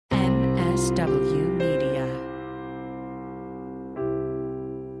HW Media.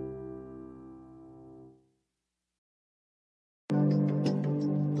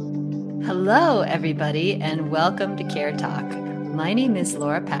 Hello, everybody, and welcome to Care Talk. My name is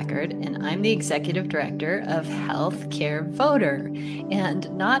Laura Packard, and I'm the Executive Director of Healthcare Voter.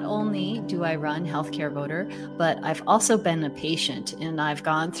 And not only do I run Healthcare Voter, but I've also been a patient, and I've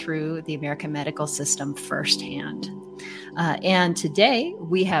gone through the American medical system firsthand. And today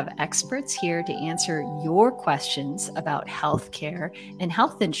we have experts here to answer your questions about healthcare and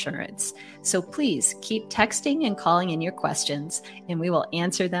health insurance. So please keep texting and calling in your questions, and we will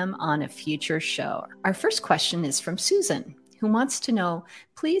answer them on a future show. Our first question is from Susan, who wants to know,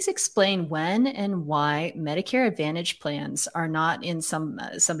 please explain when and why Medicare Advantage plans are not in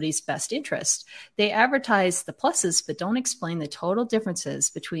somebody's best interest. They advertise the pluses, but don't explain the total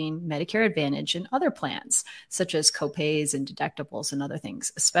differences between Medicare Advantage and other plans, such as copays and deductibles and other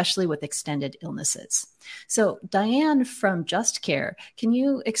things, especially with extended illnesses. So Diane from Just Care, can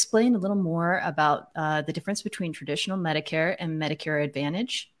you explain a little more about the difference between traditional Medicare and Medicare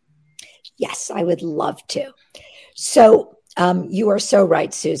Advantage? Yes, I would love to. So you are so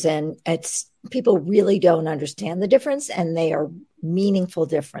right, Susan. People really don't understand the difference, and they are meaningful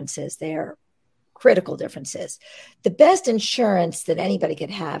differences. They are critical differences. The best insurance that anybody could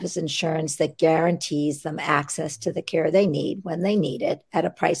have is insurance that guarantees them access to the care they need when they need it at a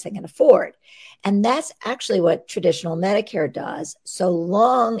price they can afford. And that's actually what traditional Medicare does, so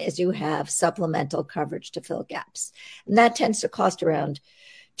long as you have supplemental coverage to fill gaps. And that tends to cost around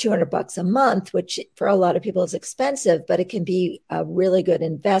 $200 a month, which for a lot of people is expensive, but it can be a really good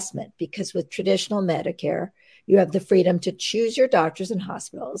investment because with traditional Medicare, you have the freedom to choose your doctors and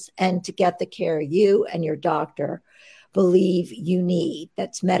hospitals and to get the care you and your doctor believe you need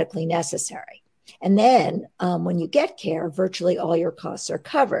that's medically necessary. And then when you get care, virtually all your costs are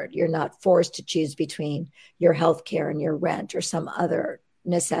covered. You're not forced to choose between your health care and your rent or some other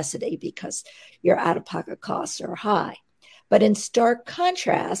necessity because your out-of-pocket costs are high. But in stark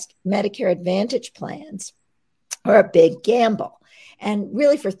contrast, Medicare Advantage plans are a big gamble, and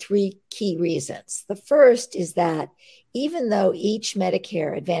really for three key reasons. The first is that even though each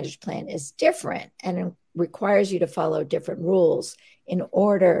Medicare Advantage plan is different and requires you to follow different rules in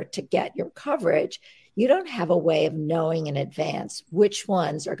order to get your coverage, you don't have a way of knowing in advance which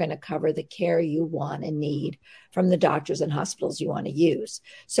ones are going to cover the care you want and need from the doctors and hospitals you want to use.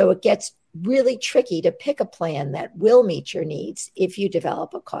 So it gets really tricky to pick a plan that will meet your needs if you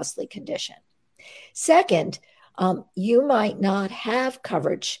develop a costly condition. Second, you might not have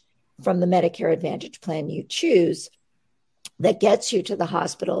coverage from the Medicare Advantage plan you choose that gets you to the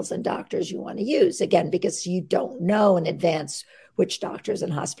hospitals and doctors you want to use, again, because you don't know in advance which doctors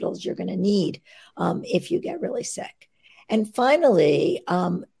and hospitals you're going to need if you get really sick. And finally,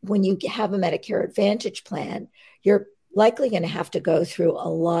 when you have a Medicare Advantage plan, you're likely going to have to go through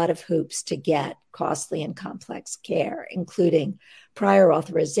a lot of hoops to get costly and complex care, including prior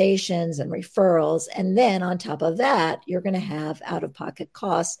authorizations and referrals. And then on top of that, you're going to have out-of-pocket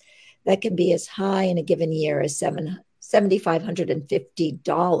costs that can be as high in a given year as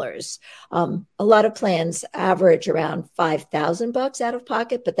 $7,550. A lot of plans average around $5,000 out of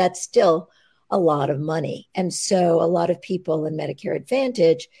pocket, but that's still a lot of money. And so a lot of people in Medicare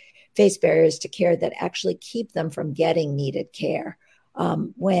Advantage face barriers to care that actually keep them from getting needed care.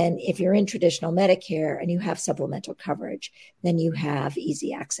 When if you're in traditional Medicare and you have supplemental coverage, then you have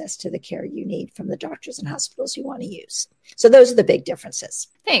easy access to the care you need from the doctors and hospitals you want to use. So those are the big differences.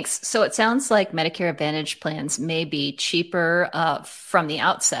 Thanks. So it sounds like Medicare Advantage plans may be cheaper from the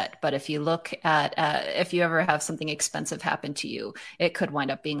outset, but if you look at if you ever have something expensive happen to you, it could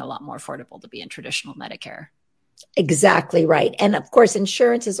wind up being a lot more affordable to be in traditional Medicare. Exactly right. And of course,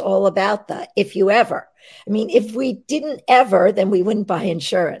 insurance is all about the if you ever. I mean, if we didn't ever, then we wouldn't buy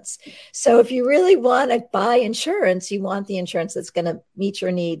insurance. So if you really want to buy insurance, you want the insurance that's going to meet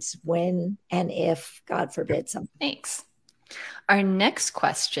your needs when and if, God forbid, something. Thanks. Our next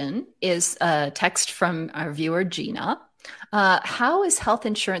question is a text from our viewer, Gina. How is health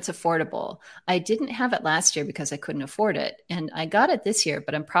insurance affordable? I didn't have it last year because I couldn't afford it, and I got it this year,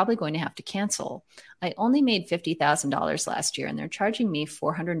 but I'm probably going to have to cancel. I only made $50,000 last year, and they're charging me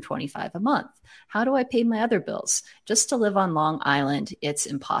 $425 a month. How do I pay my other bills? Just to live on Long Island, it's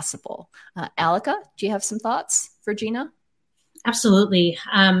impossible. Aleka, do you have some thoughts for Gina? Absolutely.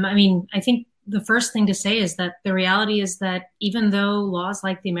 I think the first thing to say is that the reality is that even though laws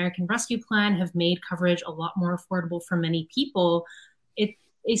like the American Rescue Plan have made coverage a lot more affordable for many people,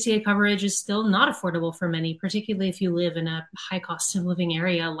 ACA coverage is still not affordable for many, particularly if you live in a high cost of living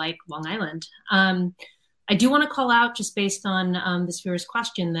area like Long Island. I do want to call out, just based on this viewer's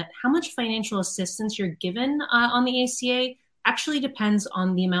question, that how much financial assistance you're given on the ACA actually depends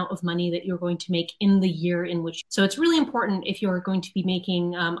on the amount of money that you're going to make in the year in which. So it's really important, if you're going to be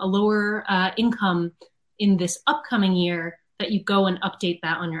making a lower income in this upcoming year, that you go and update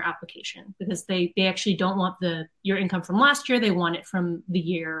that on your application, because they actually don't want your income from last year. They want it from the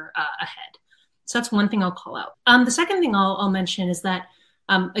year ahead. So that's one thing I'll call out. The second thing I'll mention is that,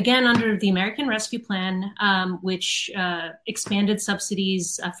 again, under the American Rescue Plan, which expanded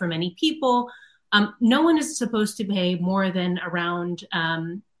subsidies for many people, no one is supposed to pay more than around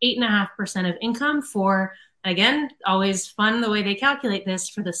 8.5% of income for, again, always fun the way they calculate this,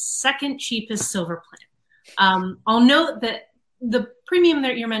 for the second cheapest silver plan. I'll note that the premium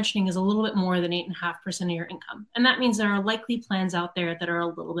that you're mentioning is a little bit more than 8.5% of your income. And that means there are likely plans out there that are a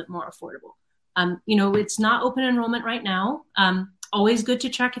little bit more affordable. It's not open enrollment right now. Always good to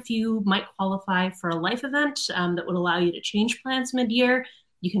check if you might qualify for a life event that would allow you to change plans mid-year.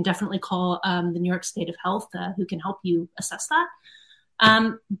 You can definitely call the New York State of Health, who can help you assess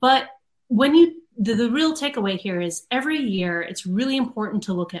that. But the real takeaway here is, every year it's really important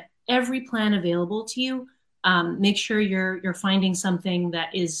to look at every plan available to you. Make sure you're finding something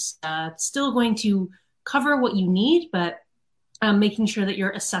that is still going to cover what you need, but making sure that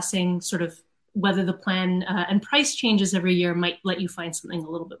you're assessing sort of whether the plan and price changes every year might let you find something a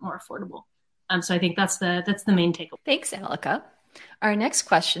little bit more affordable. So I think that's the main takeaway. Thanks, Aleka. Our next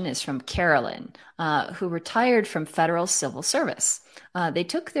question is from Carolyn, who retired from federal civil service. They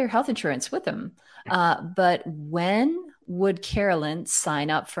took their health insurance with them, but when would Carolyn sign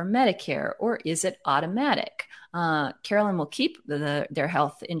up for Medicare, or is it automatic? Carolyn will keep their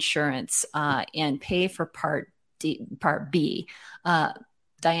health insurance and pay for Part B.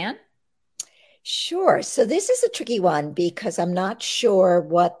 Diane? Sure. So this is a tricky one, because I'm not sure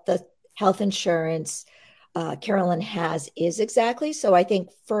what the health insurance Carolyn has is exactly. So I think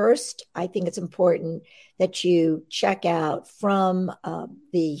it's important that you check out from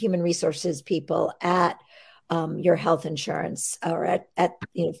the human resources people at your health insurance, or at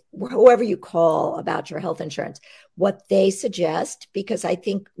whoever you call about your health insurance, what they suggest, because I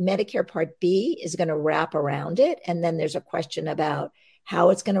think Medicare Part B is going to wrap around it. And then there's a question about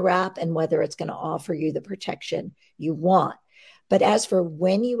how it's going to wrap and whether it's going to offer you the protection you want. But as for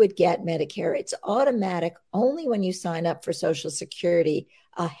when you would get Medicare, it's automatic only when you sign up for Social Security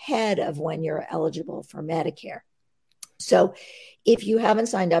ahead of when you're eligible for Medicare. So if you haven't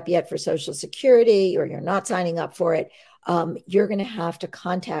signed up yet for Social Security, or you're not signing up for it, you're going to have to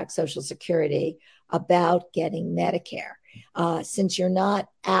contact Social Security about getting Medicare. Since you're not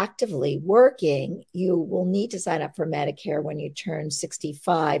actively working, you will need to sign up for Medicare when you turn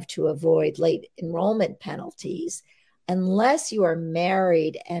 65 to avoid late enrollment penalties, unless you are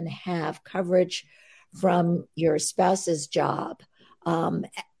married and have coverage from your spouse's job,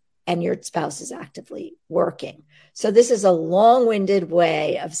 and your spouse is actively working. So this is a long-winded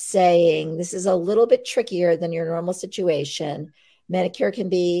way of saying this is a little bit trickier than your normal situation. Medicare can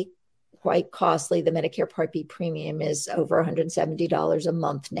be quite costly. The Medicare Part B premium is over $170 a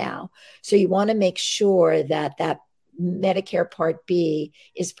month now. So you want to make sure that Medicare Part B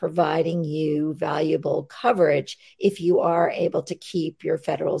is providing you valuable coverage if you are able to keep your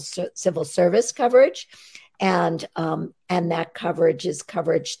federal civil service coverage. And that coverage is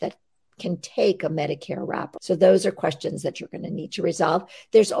coverage that can take a Medicare wrap. So those are questions that you're going to need to resolve.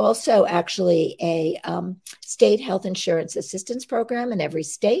 There's also actually a state health insurance assistance program in every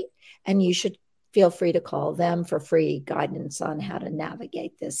state, and you should feel free to call them for free guidance on how to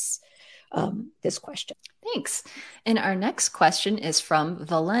navigate this question. Thanks. And our next question is from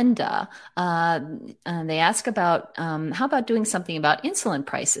Valenda. They ask about, how about doing something about insulin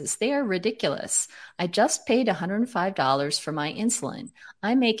prices? They are ridiculous. I just paid $105 for my insulin.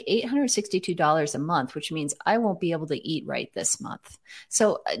 I make $862 a month, which means I won't be able to eat right this month.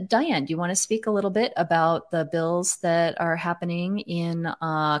 So Diane, do you want to speak a little bit about the bills that are happening in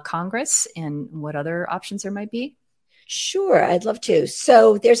Congress and what other options there might be? Sure, I'd love to.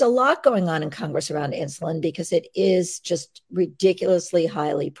 So there's a lot going on in Congress around insulin, because it is just ridiculously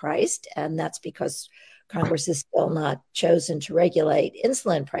highly priced. And that's because Congress is still not chosen to regulate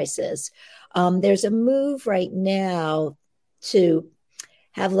insulin prices. There's a move right now to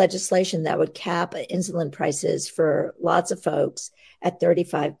have legislation that would cap insulin prices for lots of folks at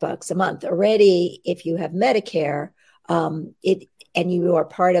 $35 a month. Already, if you have Medicare, and you are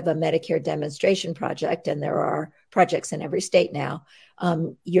part of a Medicare demonstration project, and there are projects in every state now,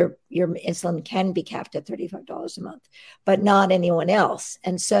 your insulin can be capped at $35 a month, but not anyone else.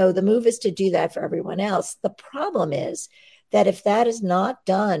 And so the move is to do that for everyone else. The problem is that if that is not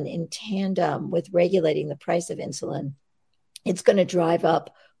done in tandem with regulating the price of insulin, it's going to drive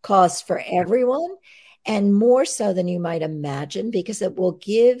up costs for everyone, and more so than you might imagine, because it will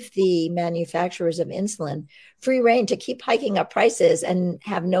give the manufacturers of insulin free rein to keep hiking up prices and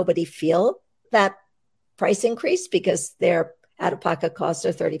have nobody feel that price increase because their out-of-pocket costs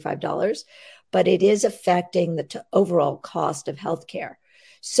are $35. But it is affecting the overall cost of healthcare.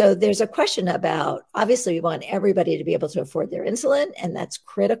 So there's a question about, obviously, we want everybody to be able to afford their insulin, and that's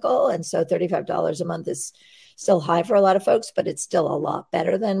critical. And so $35 a month is still high for a lot of folks, but it's still a lot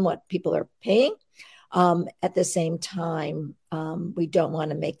better than what people are paying. At the same time, we don't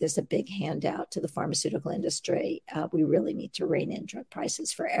want to make this a big handout to the pharmaceutical industry. We really need to rein in drug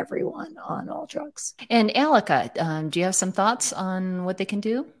prices for everyone on all drugs. And Aleka, do you have some thoughts on what they can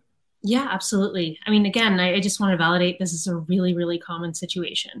do? Yeah, absolutely. I mean, again, I just want to validate this is a really, really common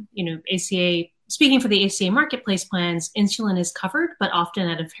situation. ACA, speaking for the ACA marketplace plans, insulin is covered, but often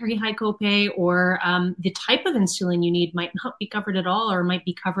at a very high copay, or the type of insulin you need might not be covered at all, or might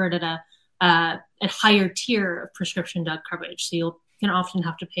be covered at a higher tier of prescription drug coverage. So you can often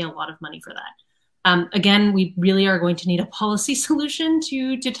have to pay a lot of money for that. Again, we really are going to need a policy solution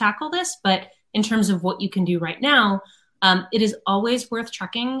to tackle this. But in terms of what you can do right now, it is always worth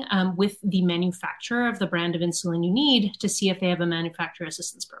checking with the manufacturer of the brand of insulin you need to see if they have a manufacturer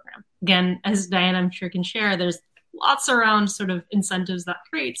assistance program. Again, as Diane, I'm sure, can share, there's lots around sort of incentives that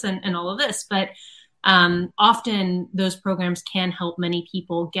creates and all of this. But often those programs can help many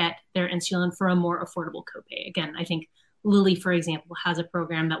people get their insulin for a more affordable copay. Again, I think Lilly, for example, has a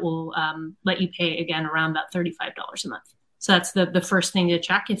program that will let you pay, again, around about $35 a month. So that's the first thing to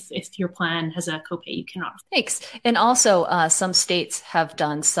check if your plan has a copay you cannot. Thanks. And also, some states have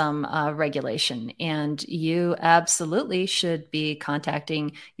done some regulation, and you absolutely should be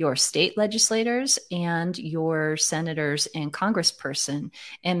contacting your state legislators and your senators and congressperson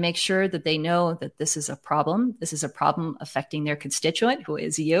and make sure that they know that this is a problem. This is a problem affecting their constituent, who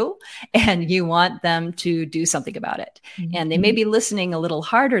is you, and you want them to do something about it. Mm-hmm. And they may be listening a little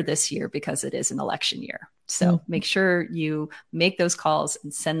harder this year because it is an election year. So make sure you make those calls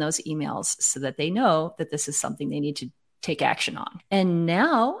and send those emails so that they know that this is something they need to take action on. And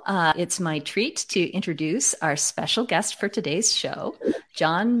now it's my treat to introduce our special guest for today's show,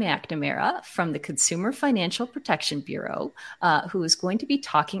 John McNamara from the Consumer Financial Protection Bureau, who is going to be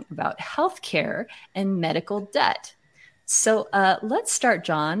talking about healthcare and medical debt. So let's start,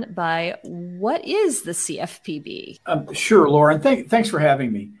 John, by what is the CFPB? Sure, Laura, and thanks for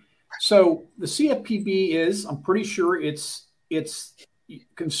having me. So the CFPB is, I'm pretty sure it's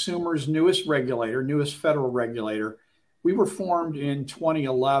consumers' newest federal regulator. We were formed in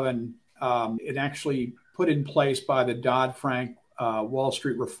 2011. It actually put in place by the Dodd-Frank Wall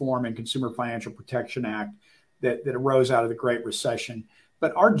Street Reform and Consumer Financial Protection Act that arose out of the Great Recession.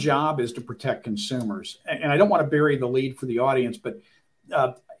 But our job is to protect consumers. And I don't want to bury the lead for the audience, but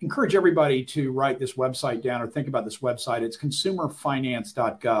encourage everybody to write this website down or think about this website. It's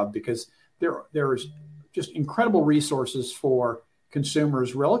consumerfinance.gov, because there's just incredible resources for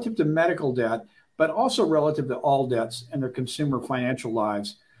consumers relative to medical debt, but also relative to all debts and their consumer financial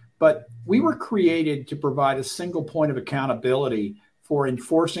lives. But we were created to provide a single point of accountability for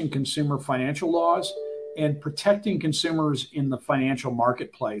enforcing consumer financial laws and protecting consumers in the financial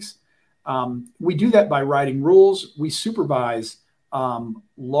marketplace. We do that by writing rules. We supervise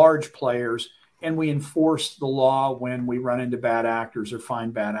large players, and we enforce the law when we run into bad actors or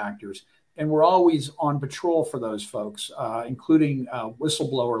find bad actors. And we're always on patrol for those folks, including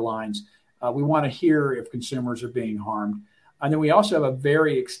whistleblower lines. We want to hear if consumers are being harmed. And then we also have a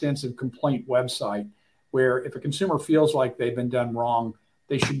very extensive complaint website where if a consumer feels like they've been done wrong,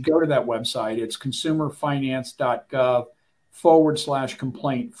 they should go to that website. It's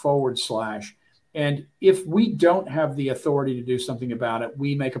consumerfinance.gov/complaint/. And if we don't have the authority to do something about it,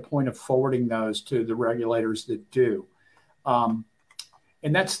 we make a point of forwarding those to the regulators that do. And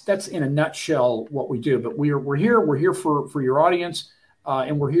that's in a nutshell what we do. But we're here for your audience,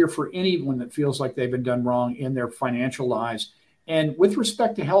 and we're here for anyone that feels like they've been done wrong in their financial lives. And with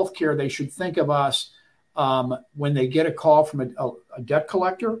respect to healthcare, they should think of us when they get a call from a debt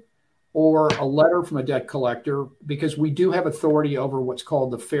collector or a letter from a debt collector, because we do have authority over what's called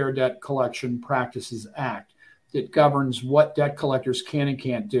the Fair Debt Collection Practices Act that governs what debt collectors can and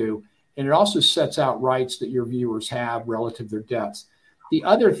can't do. And it also sets out rights that your viewers have relative to their debts. The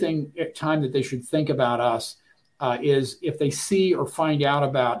other thing at time that they should think about us is if they see or find out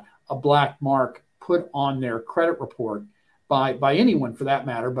about a black mark put on their credit report by anyone for that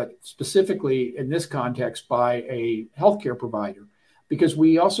matter, but specifically in this context by a healthcare provider, because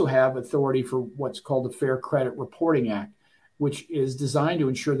we also have authority for what's called the Fair Credit Reporting Act. which is designed to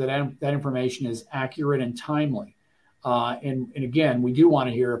ensure that that information is accurate and timely. And again, we do want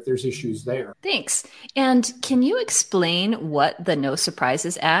to hear if there's issues there. Thanks. And can you explain what the No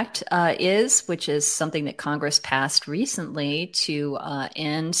Surprises Act is, which is something that Congress passed recently to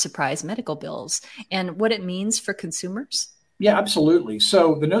end surprise medical bills, and what it means for consumers? Yeah, absolutely.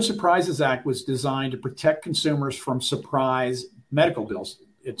 So the No Surprises Act was designed to protect consumers from surprise medical bills.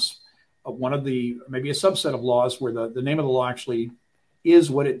 It's one of maybe a subset of laws where the name of the law actually is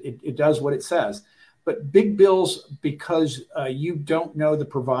what it does what it says. But big bills, because you don't know the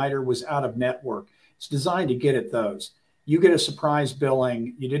provider was out of network, it's designed to get at those. You get a surprise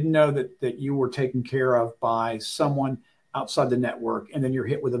billing, you didn't know that you were taken care of by someone outside the network, and then you're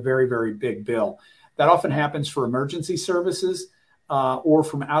hit with a very, very big bill. That often happens for emergency services or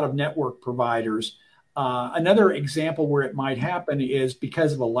from out-of-network providers. Another example where it might happen is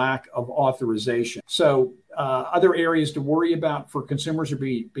because of a lack of authorization. So other areas to worry about for consumers or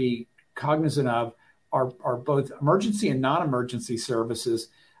be cognizant of are both emergency and non-emergency services.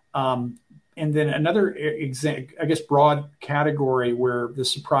 And then another broad category where the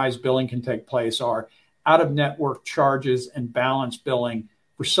surprise billing can take place are out-of-network charges and balance billing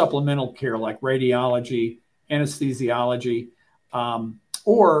for supplemental care like radiology, anesthesiology,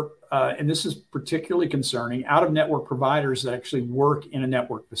 and this is particularly concerning, out-of-network providers that actually work in a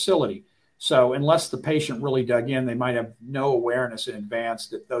network facility. So unless the patient really dug in, they might have no awareness in advance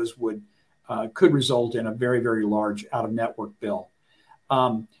that those could result in a very, very large out-of-network bill.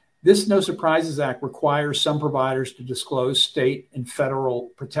 This No Surprises Act requires some providers to disclose state and federal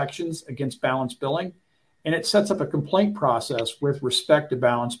protections against balance billing, and it sets up a complaint process with respect to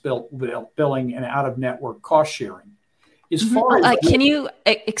balance billing and out-of-network cost sharing. Can you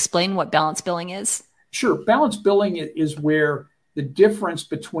explain what balance billing is? Sure. Balance billing is where the difference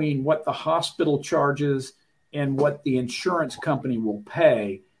between what the hospital charges and what the insurance company will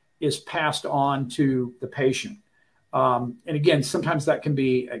pay is passed on to the patient. And again, sometimes that can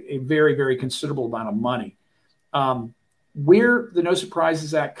be a very, very considerable amount of money. Where the No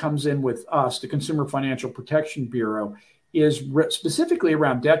Surprises Act comes in with us, the Consumer Financial Protection Bureau, is specifically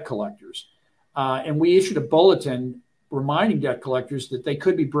around debt collectors. And we issued a bulletin reminding debt collectors that they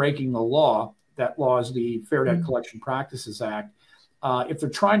could be breaking the law. That law is the Fair Debt Collection Practices Act. If they're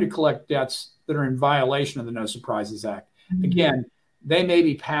trying to collect debts that are in violation of the No Surprises Act. Again, they may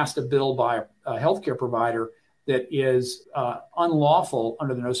be passed a bill by a healthcare provider that is unlawful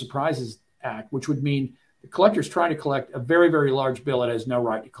under the No Surprises Act, which would mean the collector's trying to collect a very, very large bill it has no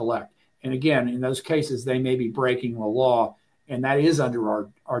right to collect. And again, in those cases, they may be breaking the law, and that is under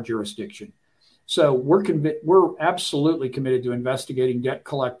our jurisdiction. So we're absolutely committed to investigating debt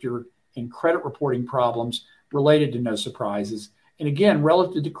collector and credit reporting problems related to No Surprises. And again,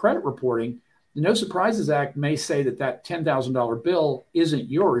 relative to credit reporting, the No Surprises Act may say that $10,000 bill isn't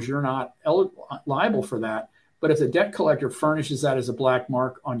yours. You're not liable for that. But if the debt collector furnishes that as a black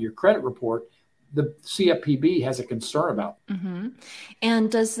mark on your credit report, the CFPB has a concern about it. Mm-hmm. And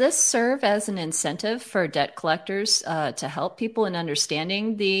does this serve as an incentive for debt collectors to help people in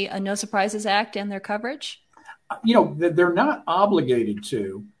understanding the No Surprises Act and their coverage? They're not obligated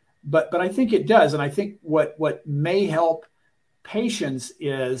to, but I think it does. And I think what may help patients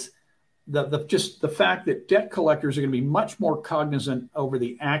is just the fact that debt collectors are going to be much more cognizant over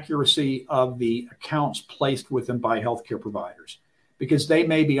the accuracy of the accounts placed with them by healthcare providers, because they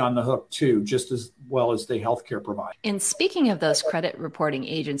may be on the hook too, just as well as the healthcare provider. And speaking of those credit reporting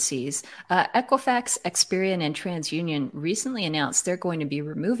agencies, Equifax, Experian, and TransUnion recently announced they're going to be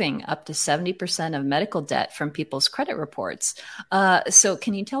removing up to 70% of medical debt from people's credit reports. So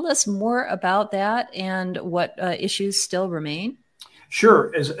can you tell us more about that and what issues still remain?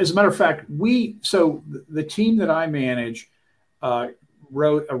 Sure. As a matter of fact, the team that I manage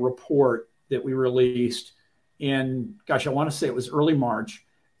wrote a report that we released in, I want to say it was early March.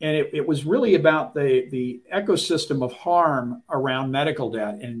 And it was really about the ecosystem of harm around medical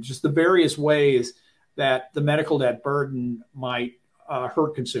debt and just the various ways that the medical debt burden might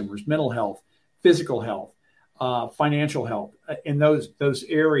hurt consumers, mental health, physical health, financial health in those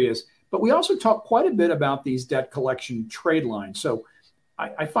areas. But we also talk quite a bit about these debt collection trade lines. So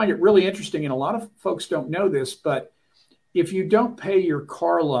I find it really interesting, and a lot of folks don't know this, but if you don't pay your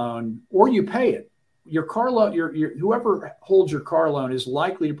car loan or you pay it, your car loan, whoever holds your car loan is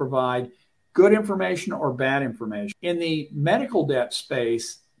likely to provide good information or bad information. In the medical debt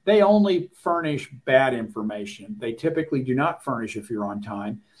space, they only furnish bad information. They typically do not furnish if you're on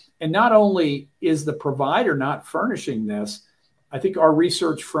time. And not only is the provider not furnishing this, I think our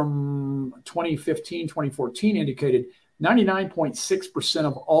research from 2015, 2014 indicated 99.6%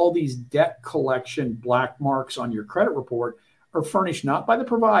 of all these debt collection black marks on your credit report are furnished not by the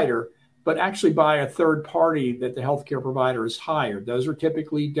provider, but actually by a third party that the healthcare provider has hired. Those are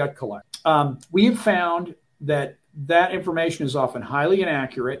typically debt collectors. We have found that information is often highly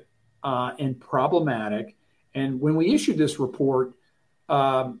inaccurate and problematic. And when we issued this report,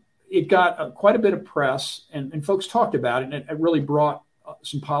 it got quite a bit of press, and folks talked about it, and it really brought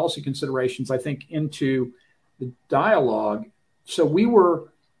some policy considerations, I think, into the dialogue. So we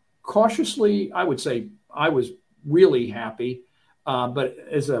were cautiously, I would say, I was really happy, but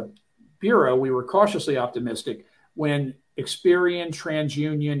as a bureau, we were cautiously optimistic when Experian,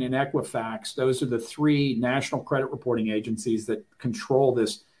 TransUnion, and Equifax, those are the three national credit reporting agencies that control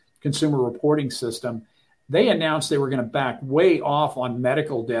this consumer reporting system, they announced they were going to back way off on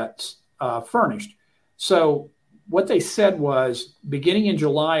medical debts furnished. So what they said was, beginning in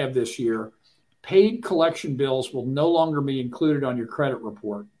July of this year, paid collection bills will no longer be included on your credit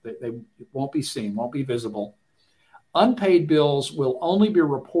report. They won't be seen, won't be visible. Unpaid bills will only be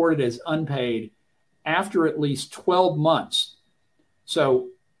reported as unpaid after at least 12 months. So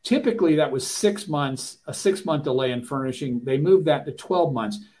typically that was 6 months, a 6-month delay in furnishing. They moved that to 12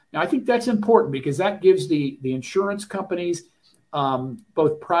 months. Now, I think that's important because that gives the insurance companies,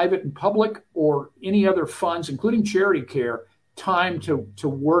 both private and public, or any other funds, including charity care, time to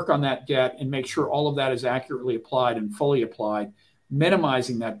work on that debt and make sure all of that is accurately applied and fully applied,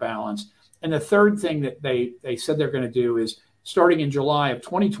 minimizing that balance. And the third thing that they said they're going to do is, starting in July of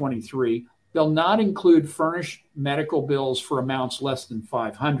 2023, they'll not include furnished medical bills for amounts less than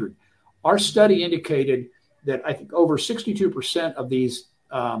 $500. Our study indicated that I think over 62% of these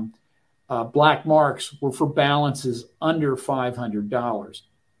black marks were for balances under $500.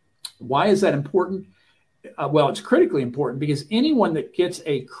 Why is that important? Well, it's critically important because anyone that gets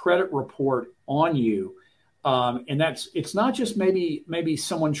a credit report on you, and it's not just maybe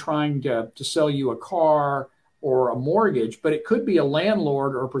someone trying to sell you a car or a mortgage, but it could be a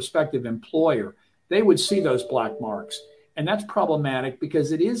landlord or a prospective employer. They would see those black marks. And that's problematic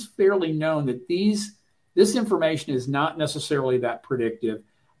because it is fairly known that this information is not necessarily that predictive.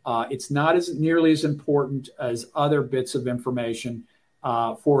 It's not nearly as important as other bits of information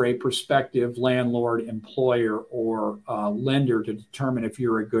for a prospective landlord, employer, or lender to determine if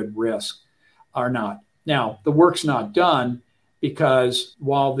you're a good risk or not. Now, the work's not done because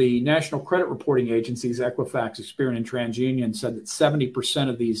while the national credit reporting agencies, Equifax, Experian, and TransUnion, said that 70%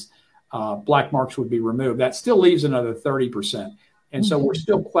 of these black marks would be removed, that still leaves another 30%. And so we're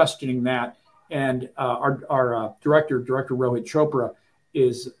still questioning that. And our director Rohit Chopra,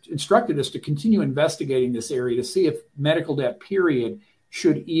 is instructed us to continue investigating this area to see if medical debt period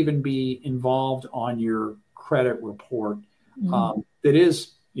should even be involved on your credit report. That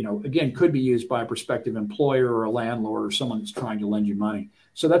is, again, could be used by a prospective employer or a landlord or someone that's trying to lend you money.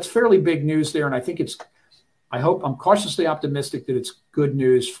 So that's fairly big news there. And I think I'm cautiously optimistic that it's good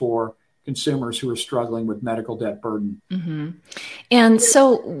news for consumers who are struggling with medical debt burden. Mm-hmm. And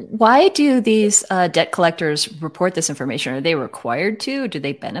so why do these debt collectors report this information? Are they required to? Do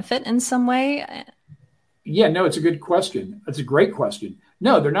they benefit in some way? Yeah, no, it's a good question. It's a great question.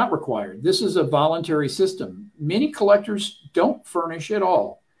 No, they're not required. This is a voluntary system. Many collectors don't furnish at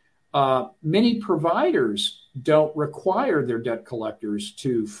all. Many providers don't require their debt collectors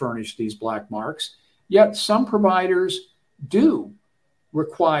to furnish these black marks, yet some providers do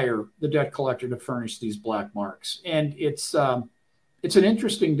require the debt collector to furnish these black marks. And it's an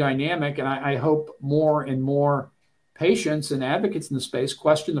interesting dynamic, and I hope more and more patients and advocates in the space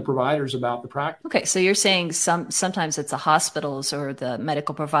question the providers about the practice. Okay, so you're saying sometimes it's the hospitals or the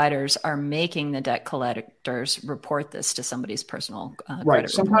medical providers are making the debt collectors report this to somebody's personal right.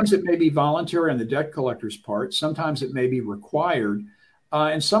 Sometimes it may be voluntary on the debt collector's part. Sometimes it may be required.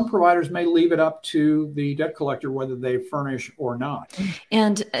 And some providers may leave it up to the debt collector whether they furnish or not.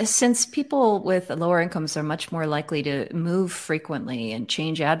 And since people with lower incomes are much more likely to move frequently and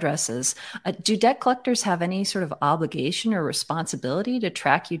change addresses, do debt collectors have any sort of obligation or responsibility to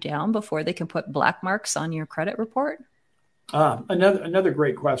track you down before they can put black marks on your credit report? Another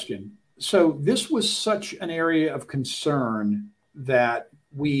great question. So this was such an area of concern that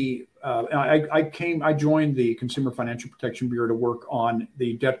I joined the Consumer Financial Protection Bureau to work on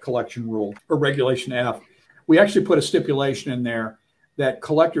the debt collection rule, or Regulation F. We actually put a stipulation in there that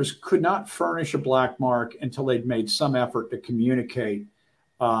collectors could not furnish a black mark until they'd made some effort to communicate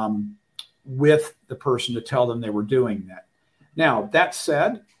with the person to tell them they were doing that. Now, that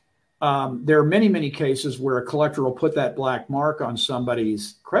said, there are many, many cases where a collector will put that black mark on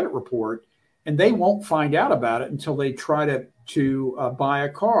somebody's credit report, and they won't find out about it until they try to buy a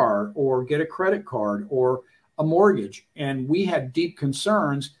car or get a credit card or a mortgage. And we had deep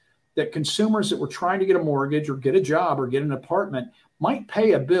concerns that consumers that were trying to get a mortgage or get a job or get an apartment might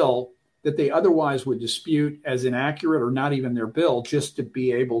pay a bill that they otherwise would dispute as inaccurate or not even their bill, just to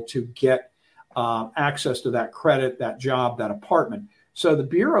be able to get access to that credit, that job, that apartment. So the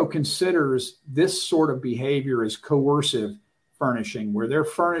Bureau considers this sort of behavior as coercive furnishing, where they're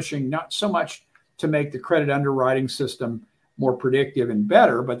furnishing not so much to make the credit underwriting system more predictive and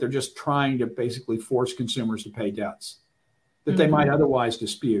better, but they're just trying to basically force consumers to pay debts that they might otherwise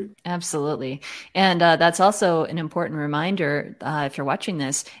dispute. Absolutely. And that's also an important reminder, if you're watching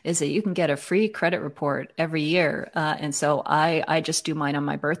this, is that you can get a free credit report every year. And so I just do mine on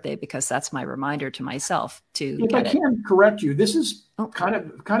my birthday because that's my reminder to myself to If I can correct you, this is kind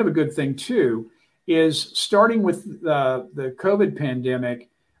of a good thing too, is starting with the COVID pandemic,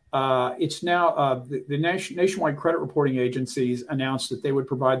 it's now the nationwide credit reporting agencies announced that they would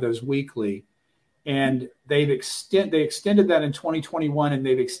provide those weekly. And they extended that in 2021, and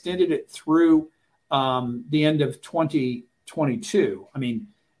they've extended it through the end of 2022. I mean,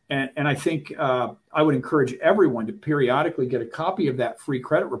 and I think I would encourage everyone to periodically get a copy of that free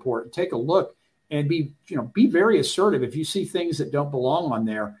credit report and take a look and be very assertive if you see things that don't belong on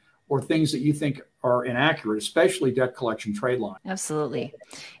there or things that you think are inaccurate, especially debt collection trade line. Absolutely.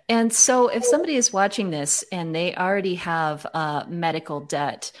 And so if somebody is watching this and they already have medical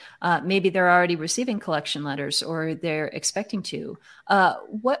debt, maybe they're already receiving collection letters or they're expecting to,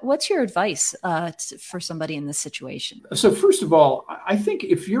 what's your advice for somebody in this situation? So first of all, I think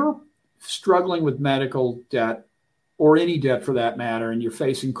if you're struggling with medical debt or any debt for that matter, and you're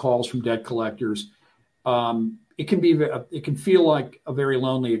facing calls from debt collectors, it can feel like a very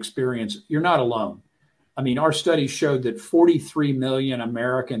lonely experience. You're not alone. I mean, our study showed that 43 million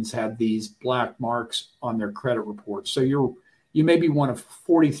Americans had these black marks on their credit reports. So you may be one of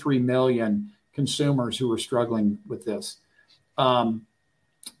 43 million consumers who are struggling with this.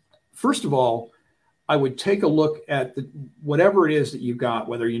 First of all, I would take a look at whatever it is that you got,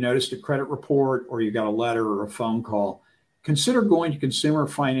 whether you noticed a credit report or you got a letter or a phone call. Consider going to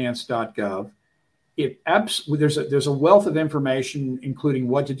consumerfinance.gov. There's a wealth of information, including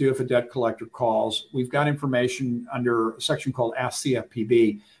what to do if a debt collector calls. We've got information under a section called Ask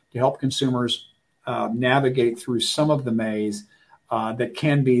CFPB to help consumers navigate through some of the maze that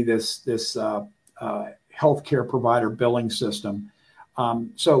can be this healthcare provider billing system.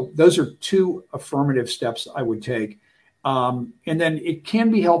 So those are two affirmative steps I would take. And then it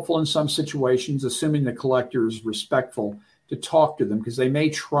can be helpful in some situations, assuming the collector is respectful, to talk to them, because they may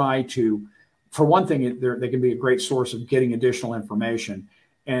try to. For one thing, they can be a great source of getting additional information.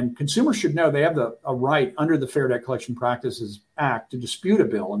 And consumers should know they have a right under the Fair Debt Collection Practices Act to dispute a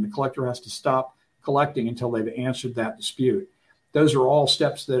bill, and the collector has to stop collecting until they've answered that dispute. Those are all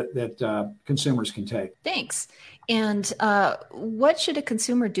steps that consumers can take. Thanks. And what should a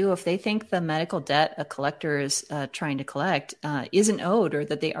consumer do if they think the medical debt a collector is trying to collect isn't owed or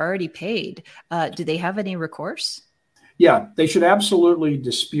that they already paid? Do they have any recourse? Yeah, they should absolutely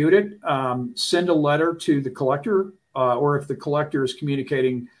dispute it. Send a letter to the collector, or if the collector is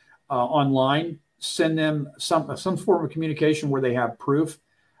communicating online, send them some form of communication where they have proof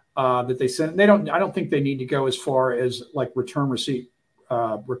that they sent. I don't think they need to go as far as like return receipt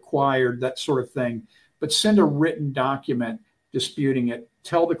required, that sort of thing. But send a written document disputing it.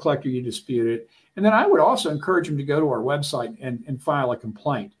 Tell the collector you dispute it, and then I would also encourage them to go to our website and file a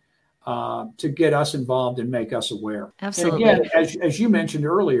complaint. To get us involved and make us aware. Absolutely. And again, as you mentioned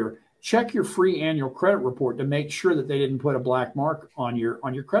earlier, check your free annual credit report to make sure that they didn't put a black mark on your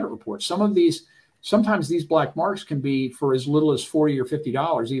credit report. Sometimes these black marks can be for as little as $40 or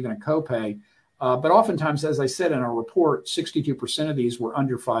 $50, even a copay. But oftentimes, as I said in our report, 62% of these were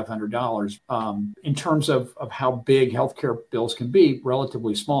under $500. In terms of how big healthcare bills can be,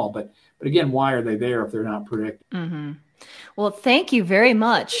 relatively small. But again, why are they there if they're not predicted? Mm-hmm. Well, thank you very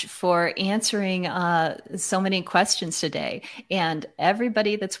much for answering so many questions today. And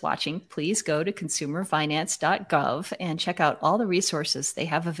everybody that's watching, please go to consumerfinance.gov and check out all the resources they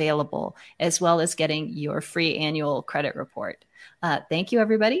have available, as well as getting your free annual credit report. Thank you,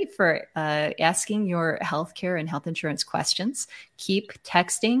 everybody, for asking your healthcare and health insurance questions. Keep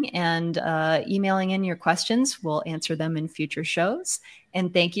texting and emailing in your questions. We'll answer them in future shows.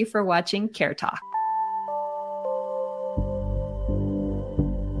 And thank you for watching Care Talk.